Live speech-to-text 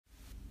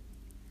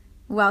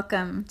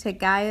Welcome to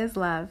Gaia's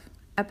Love,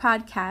 a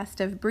podcast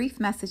of brief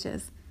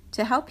messages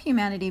to help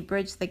humanity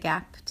bridge the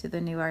gap to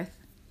the new earth.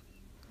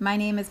 My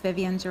name is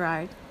Vivienne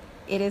Gerard.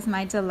 It is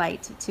my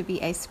delight to be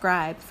a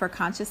scribe for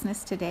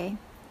consciousness today,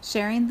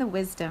 sharing the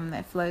wisdom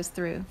that flows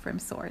through from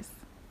Source.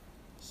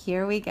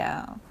 Here we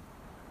go.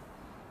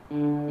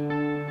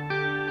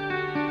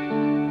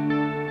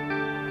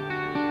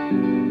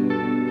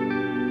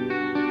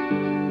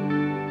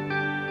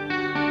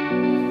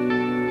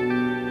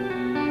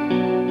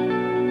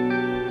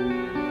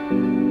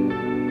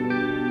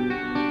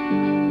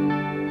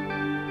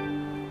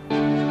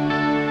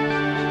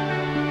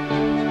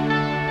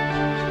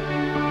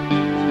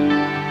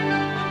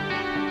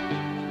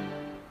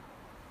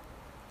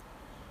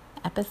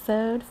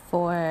 Episode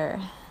 4.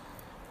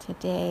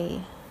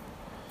 Today,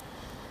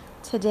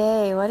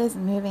 what is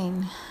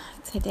moving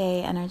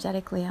today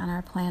energetically on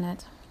our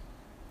planet?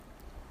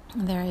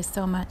 There is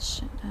so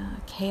much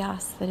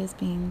chaos that is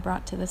being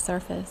brought to the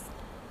surface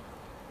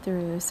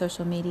through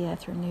social media,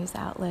 through news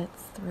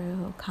outlets,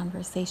 through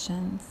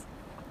conversations,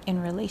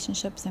 in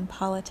relationships, in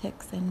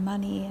politics, in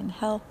money, in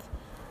health,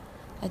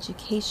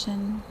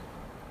 education,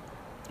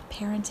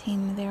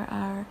 parenting. There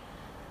are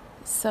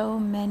so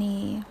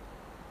many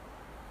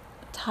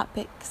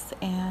topics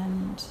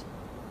and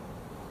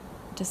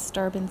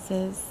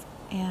disturbances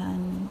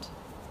and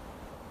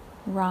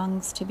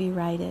wrongs to be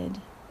righted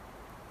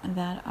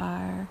that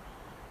are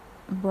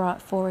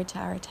brought forward to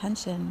our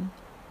attention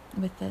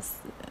with this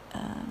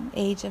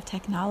age of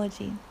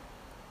technology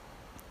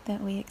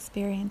that we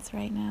experience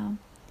right now.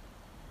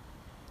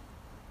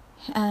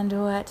 And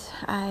what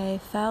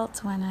I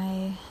felt when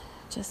I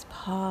just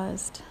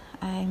paused,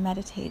 I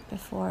meditate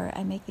before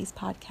I make these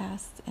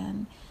podcasts,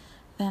 and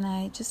then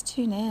I just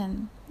tune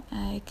in.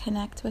 I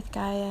connect with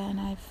Gaia and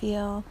I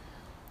feel,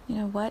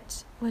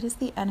 what is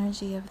the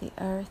energy of the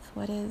earth?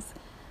 What is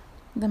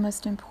the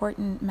most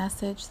important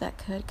message that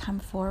could come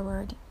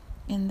forward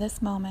in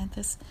this moment,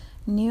 this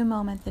new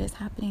moment that is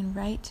happening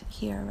right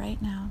here, right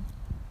now?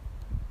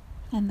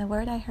 And the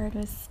word I heard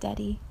was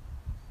steady.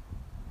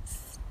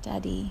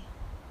 Steady.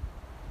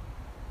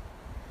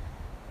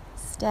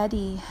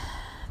 Steady.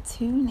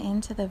 Tune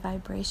into the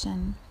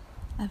vibration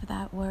of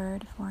that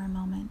word for a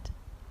moment.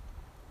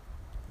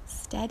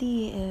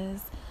 Steady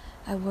is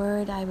a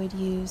word I would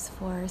use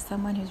for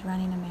someone who's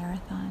running a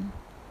marathon.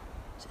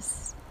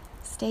 Just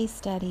stay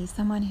steady.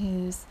 Someone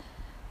who's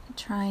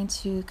trying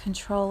to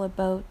control a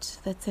boat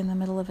that's in the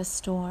middle of a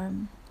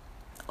storm,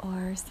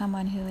 or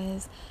someone who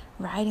is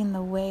riding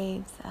the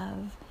waves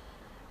of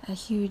a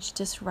huge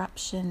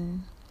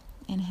disruption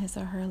in his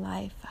or her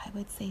life. I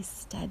would say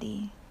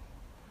steady.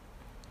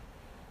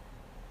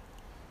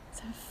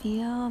 So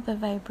feel the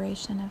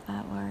vibration of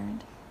that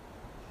word.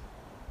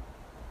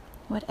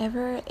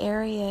 Whatever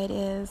area it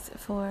is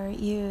for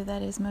you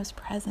that is most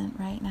present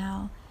right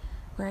now,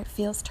 where it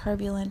feels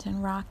turbulent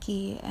and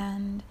rocky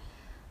and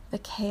the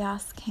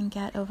chaos can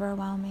get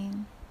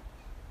overwhelming,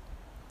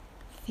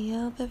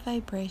 feel the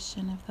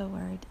vibration of the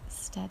word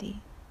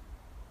steady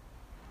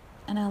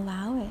and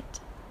allow it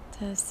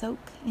to soak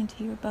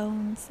into your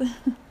bones,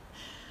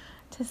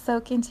 to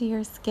soak into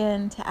your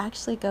skin, to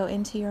actually go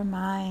into your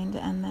mind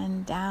and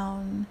then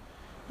down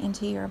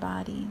into your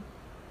body.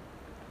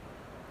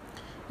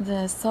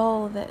 The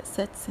soul that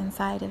sits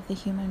inside of the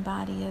human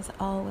body is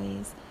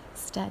always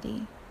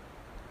steady,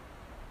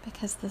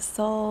 because the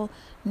soul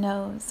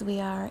knows we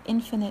are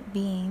infinite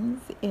beings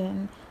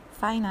in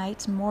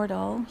finite,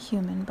 mortal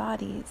human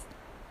bodies.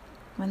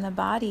 When the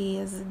body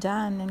is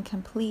done and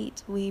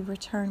complete, we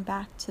return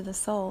back to the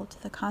soul,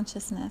 to the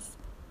consciousness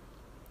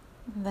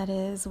that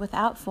is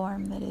without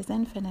form, that is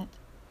infinite.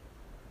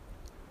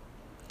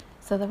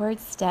 So the word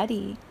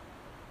steady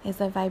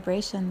is a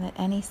vibration that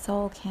any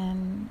soul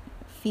can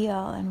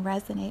feel and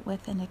resonate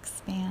with and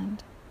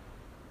expand.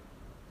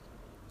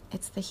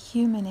 It's the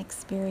human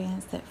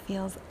experience that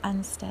feels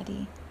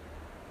unsteady.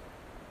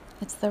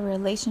 It's the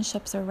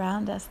relationships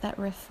around us that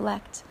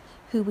reflect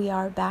who we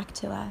are back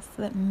to us,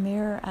 that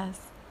mirror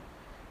us.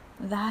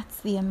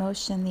 That's the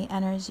emotion, the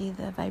energy,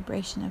 the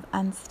vibration of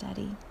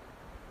unsteady.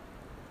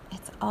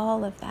 It's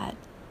all of that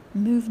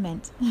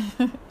movement,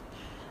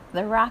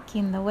 the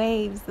rocking, the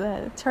waves,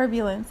 the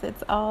turbulence.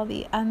 It's all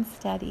the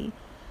unsteady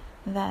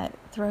that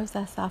throws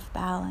us off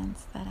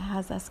balance, that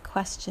has us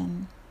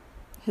question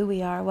who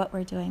we are, what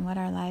we're doing, what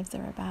our lives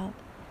are about,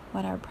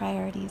 what our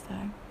priorities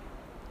are.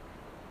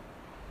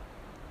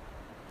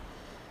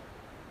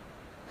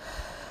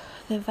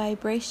 The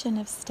vibration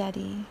of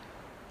steady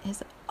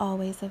is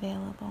always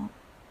available.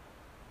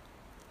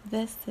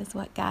 This is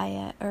what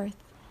Gaia, Earth,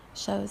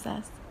 shows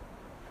us.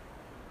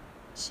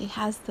 She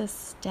has this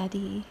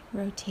steady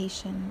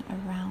rotation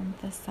around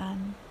the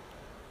sun.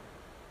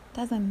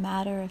 Doesn't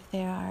matter if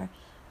there are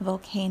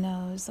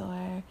volcanoes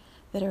or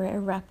that are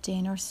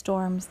erupting, or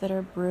storms that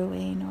are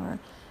brewing, or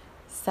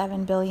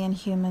 7 billion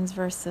humans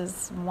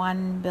versus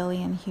 1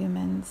 billion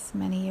humans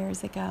many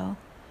years ago.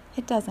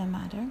 It doesn't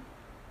matter.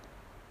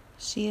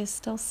 She is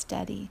still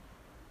steady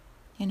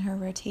in her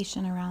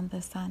rotation around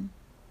the sun.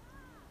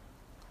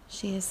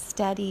 She is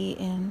steady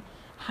in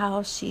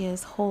how she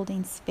is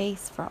holding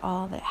space for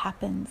all that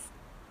happens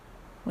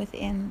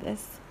within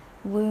this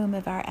womb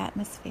of our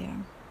atmosphere.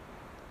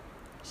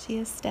 She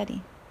is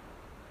steady.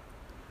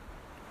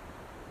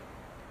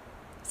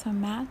 So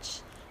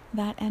match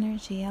that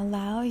energy.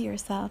 Allow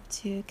yourself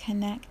to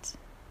connect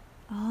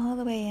all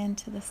the way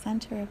into the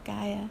center of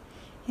Gaia.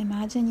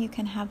 Imagine you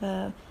can have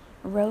a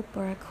rope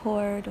or a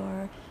cord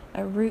or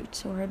a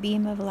root or a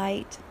beam of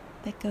light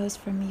that goes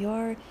from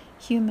your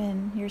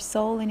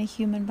soul in a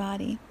human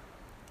body,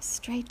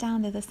 straight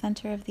down to the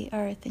center of the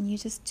earth, and you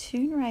just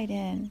tune right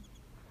in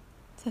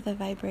to the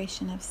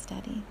vibration of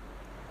steady.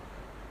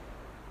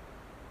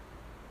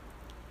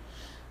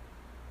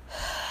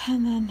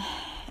 And then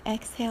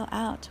exhale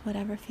out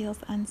whatever feels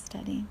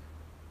unsteady.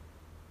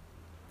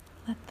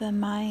 Let the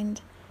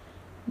mind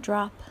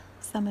drop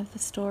some of the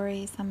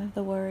stories, some of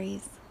the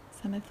worries,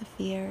 some of the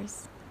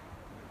fears.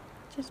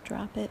 Just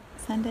drop it,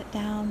 send it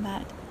down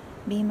that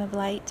beam of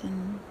light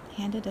and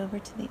hand it over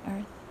to the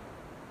earth.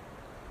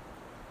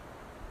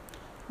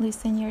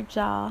 Loosen your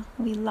jaw.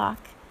 We lock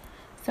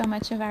so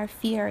much of our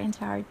fear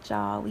into our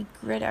jaw. We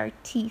grit our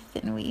teeth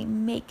and we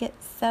make it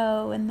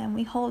so, and then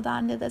we hold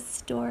on to the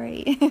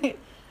story.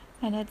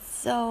 And it's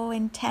so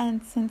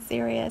intense and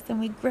serious, and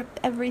we grip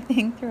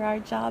everything through our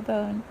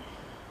jawbone.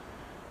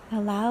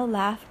 Allow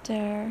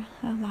laughter,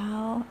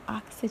 allow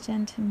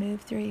oxygen to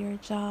move through your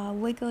jaw,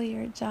 wiggle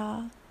your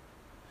jaw,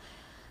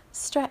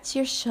 stretch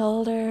your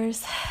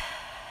shoulders,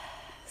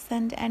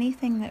 send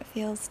anything that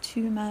feels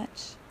too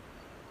much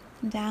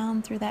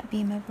down through that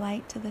beam of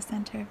light to the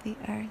center of the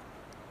earth.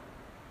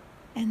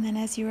 And then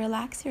as you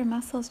relax your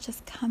muscles,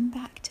 just come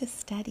back to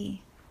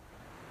steady.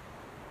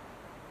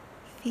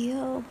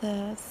 Feel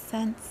the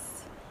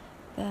sense,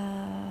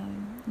 the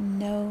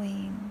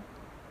knowing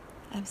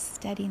of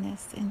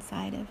steadiness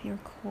inside of your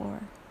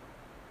core.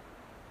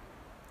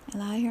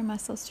 Allow your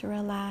muscles to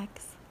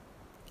relax.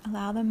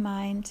 Allow the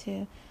mind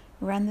to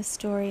run the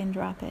story and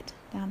drop it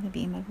down the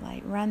beam of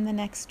light. Run the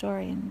next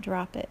story and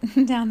drop it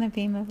down the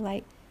beam of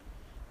light.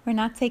 We're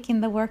not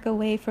taking the work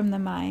away from the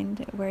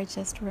mind. We're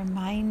just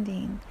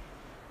reminding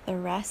the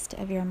rest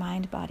of your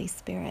mind, body,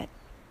 spirit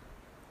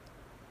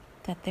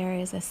that there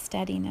is a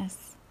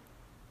steadiness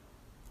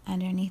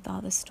underneath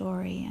all the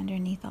story,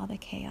 underneath all the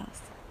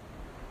chaos.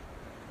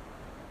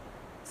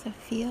 So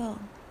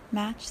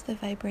match the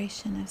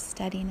vibration of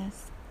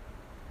steadiness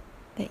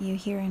that you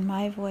hear in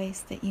my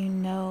voice, that you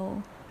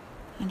know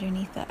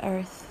underneath the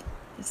earth,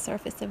 the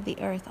surface of the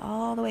earth,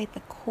 all the way at the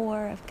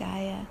core of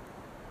Gaia.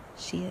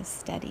 She is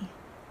steady.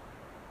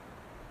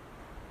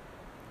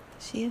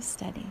 She is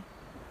steady.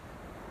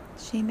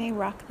 She may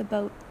rock the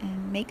boat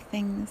and make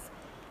things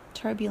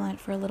turbulent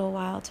for a little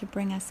while to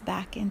bring us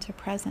back into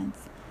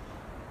presence,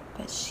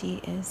 but she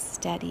is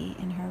steady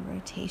in her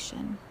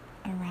rotation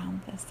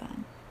around the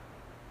sun.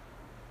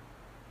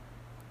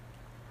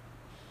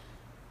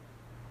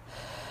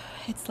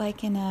 It's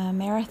like in a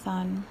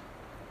marathon,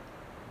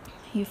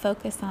 you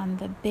focus on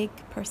the big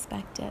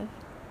perspective,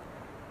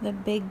 the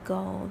big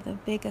goal, the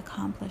big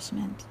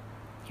accomplishment.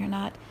 You're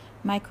not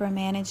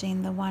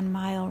micromanaging the 1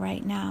 mile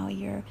right now.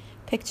 You're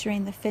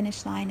picturing the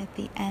finish line at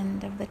the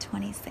end of the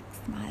 26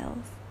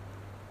 miles.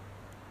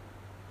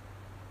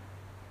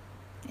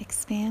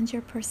 Expand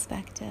your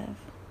perspective.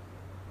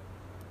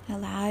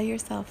 Allow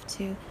yourself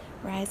to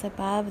rise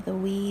above the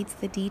weeds,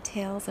 the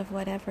details of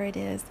whatever it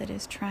is that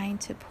is trying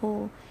to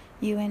pull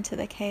you into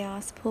the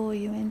chaos, pull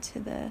you into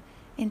the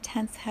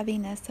intense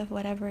heaviness of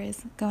whatever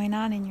is going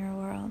on in your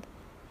world.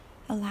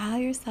 Allow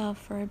yourself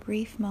for a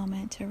brief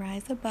moment to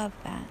rise above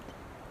that,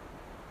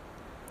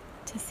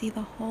 to see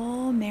the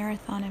whole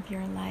marathon of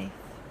your life,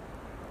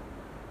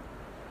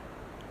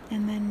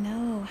 and then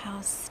know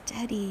how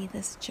steady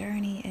this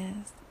journey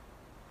is,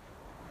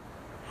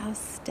 how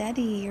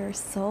steady your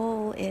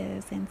soul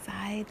is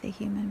inside the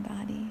human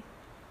body.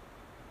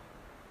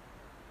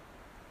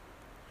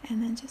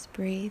 And then just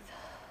breathe,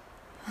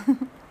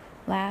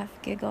 laugh,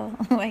 giggle,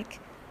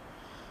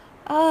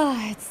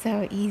 it's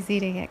so easy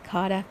to get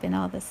caught up in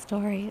all the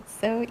story. It's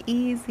so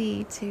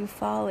easy to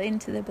fall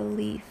into the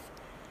belief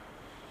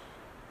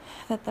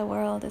that the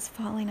world is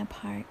falling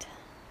apart.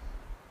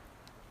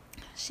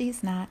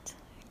 She's not.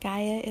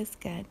 Gaia is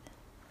good.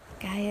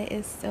 Gaia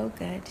is so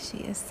good. She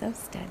is so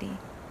steady.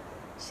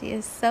 She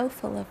is so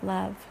full of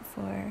love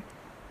for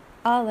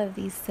all of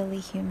these silly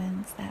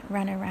humans that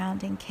run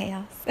around in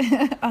chaos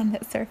on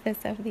the surface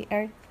of the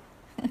earth.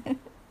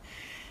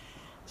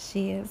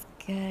 She is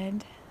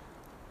good.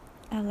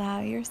 Allow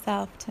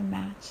yourself to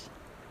match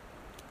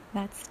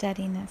that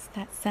steadiness,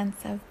 that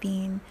sense of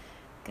being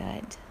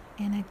good,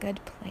 in a good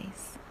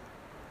place.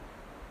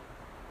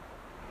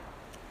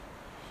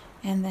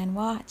 And then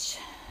watch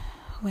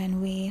when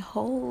we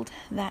hold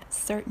that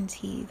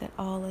certainty that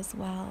all is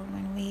well,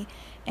 when we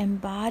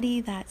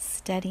embody that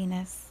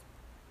steadiness,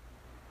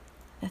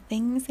 the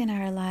things in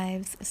our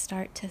lives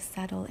start to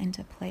settle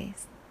into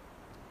place.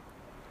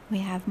 We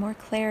have more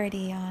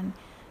clarity on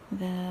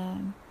the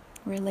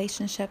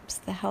relationships,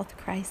 the health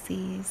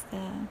crises,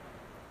 the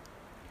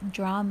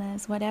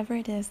dramas, whatever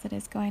it is that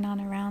is going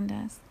on around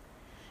us.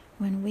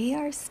 When we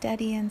are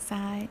steady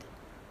inside,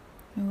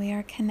 when we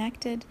are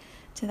connected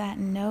to that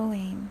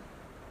knowing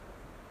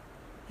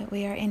that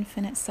we are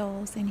infinite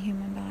souls in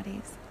human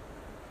bodies,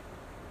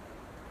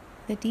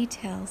 the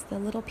details, the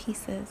little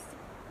pieces,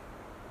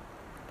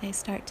 they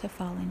start to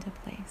fall into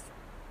place.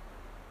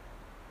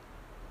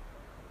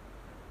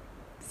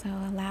 So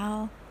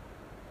allow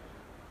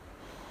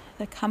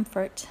the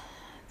comfort,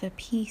 the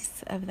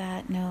peace of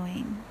that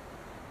knowing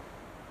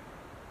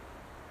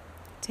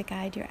to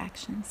guide your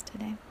actions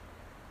today.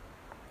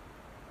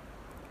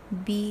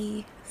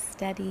 Be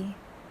steady.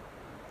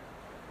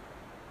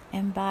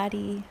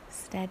 Embody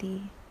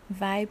steady.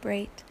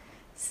 Vibrate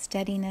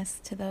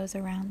steadiness to those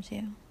around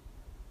you.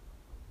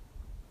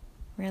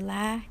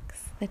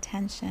 Relax the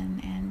tension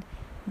and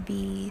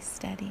be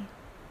steady.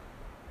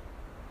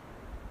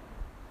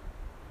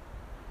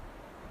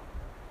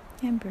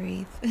 And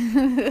breathe.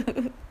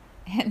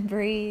 And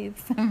breathe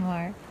some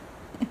more.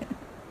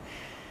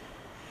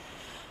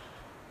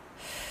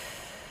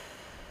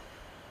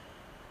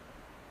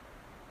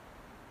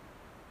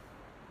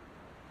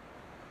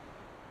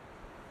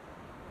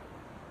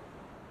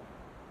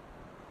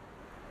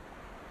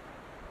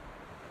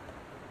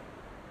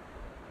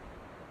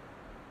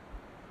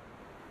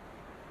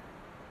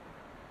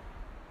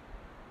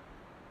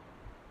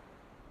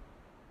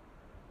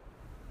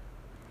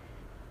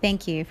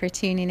 Thank you for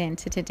tuning in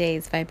to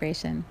today's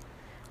vibration.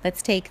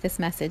 Let's take this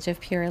message of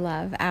pure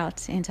love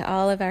out into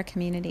all of our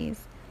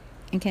communities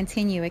and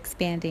continue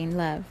expanding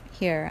love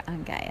here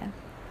on Gaia.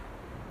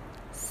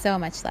 So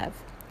much love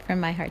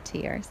from my heart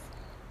to yours.